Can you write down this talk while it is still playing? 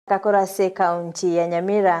kakorase kaunti ya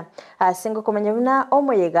Nyamira asingo kumanyuna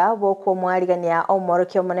omoyega boko mwarigania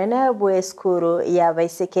omorokyo munene bwe skuru ya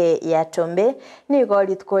baiseke ya Tombe nigo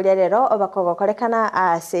litkolya rero obakogokorekana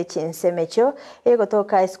ase chinsemecho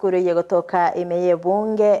egotoka skuru yegotoka imeye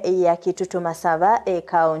bunge ya Kitutu Masaba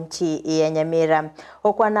kaunti ya Nyamira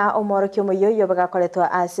okwana omorokyo muyoyo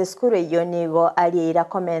bagakoletwa ase skuru yo nigo aliira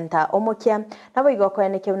komenta omokya nabo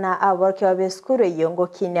igokwenekena aborokyo be skuru yo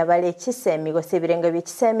ngokinya bale chisemi gosebirenge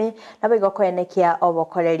bichisemi nabo igokwenekia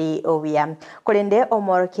obokoleri obya kolende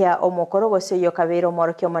omorokya omokoro gose yo kabero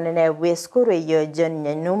omorokyo monene bwe skuru yo John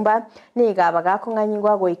Nyamira niga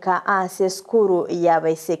bagakonganyingwa goika ase skuru ya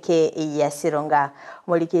baiseke ya Sironga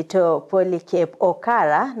Molikito Polikep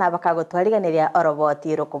Okara na bakagotwariganiria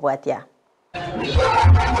oroboti rokubwatia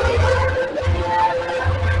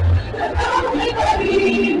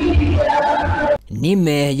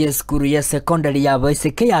Nime yeskuru ya secondary ya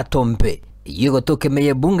baiseke ya Tombe yigo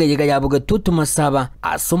tokemeye bunge yiga ya Kitutu Masaba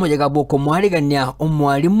asomo yiga boko mwarigania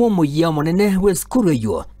omwalimu muya monene weskuru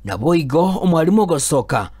yo nabo igo omwalimu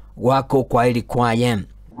gosoka wako kwa ili kwaye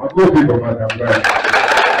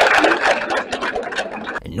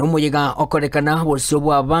numuyiga okorekana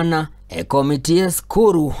bosobo abana komiti ya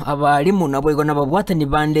skuru abalimu nabo igo nababwatani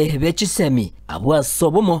bande bechisemi abwa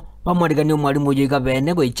sobomo bamwarigania omwalimu yiga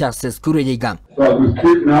bene go ichase skuru yiga. So we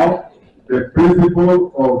speak now the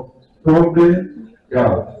principal of Tombe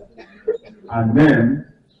Girls and name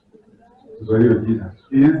is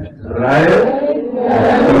Rael.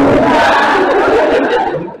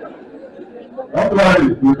 Don't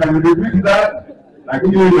worry, you can repeat that. Like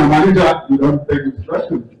you in a manager, you don't take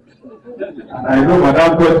instructions. And I know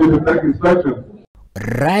Madam told you to take instructions.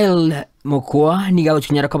 Rael mukwa niga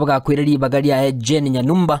uchinyara kabaga kwireri bagari ya Jen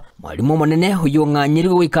Nyamira mwalimu monene huyo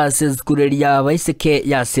nganyiriwe wikase skuru ya baiseke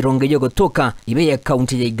ya Sironga yo gotoka ibe ya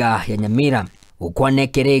county ya Nyamira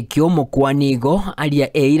ukwanekere kyo mukwa nigo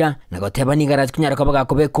alia eira na goteba nigara chinyara kabaga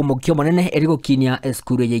kobeko mukyo monene erigo kinya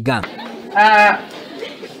skuru yiga.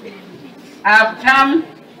 I've come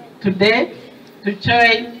today to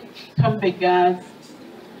join Tombe Girls,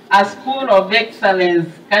 a school of excellence.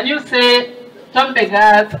 Can you say Tombe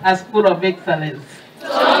Girls, a school of excellence?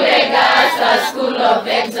 Tombe Girls, a school of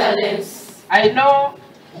excellence. I know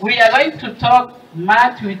we are going to talk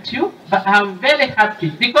much with you, but I'm very happy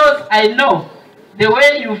because I know the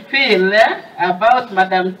way you feel about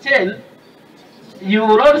Madam Chen. You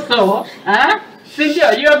will also,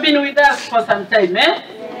 Cynthia, you have been with us for some time, eh?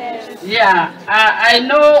 Yes. Yeah, I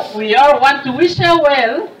know we all want to wish her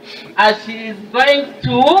well as she is going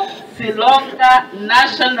to Sironga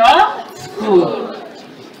National School.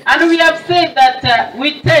 And we have said that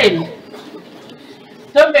with time,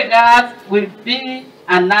 Tombe Girls will be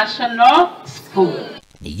a national school.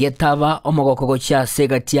 Yetaba omogoko cha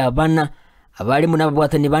segati abana abali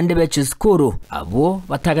munabwatani bande bechi skuru abo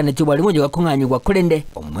batagane cyo bali mujye gakonganyirwa kurende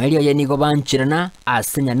omwelyo ye nigo banchirana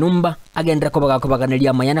asenya numba agendera ko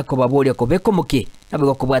bagakobaganira amayana ko babole ko bekomuke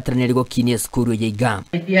nabwo kubwatanira go kinie skuru yiga.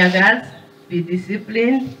 Dear girls, be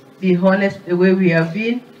disciplined, be honest the way we have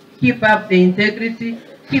been, keep up the integrity,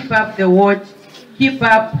 keep up the watch, keep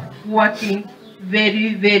up working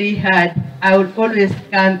very, very hard. I will always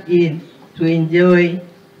come in to enjoy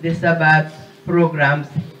the Sabbath programs.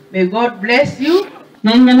 May God bless you.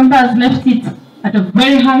 Nyamira has left it at a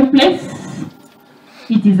very high place.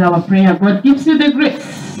 It is our prayer. God gives you the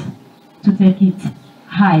grace to take it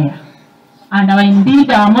higher. And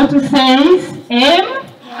indeed our motto says, aim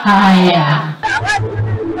higher.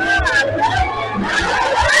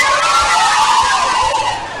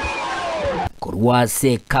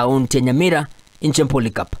 Kurwase County Nyamira,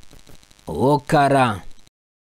 Inchempolikap. Okara.